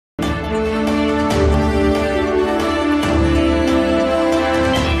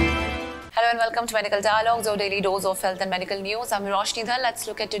to Medical Dialogues, your daily dose of health and medical news. I'm Roshni Dhar. Let's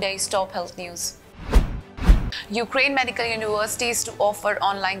look at today's top health news. Ukraine medical universities to offer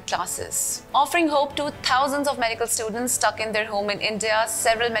online classes. Offering hope to thousands of medical students stuck in their home in India,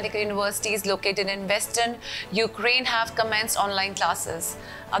 several medical universities located in western Ukraine have commenced online classes.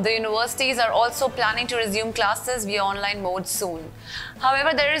 Other universities are also planning to resume classes via online mode soon.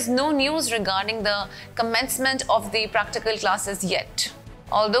 However, there is no news regarding the commencement of the practical classes yet.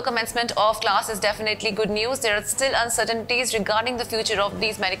 Although commencement of class is definitely good news, there are still uncertainties regarding the future of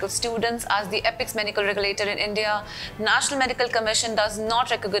these medical students as the apex medical regulator in India, National Medical Commission, does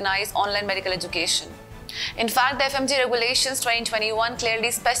not recognize online medical education. In fact, the FMG regulations 2021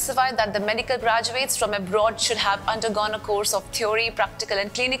 clearly specify that the medical graduates from abroad should have undergone a course of theory, practical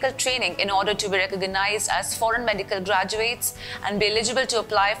and clinical training in order to be recognized as foreign medical graduates and be eligible to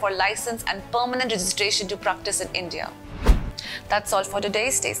apply for license and permanent registration to practice in India. That's all for today.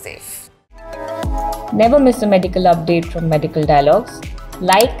 Stay safe. Never miss a medical update from Medical Dialogues.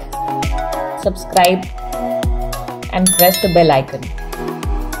 Like, subscribe, and press the bell icon.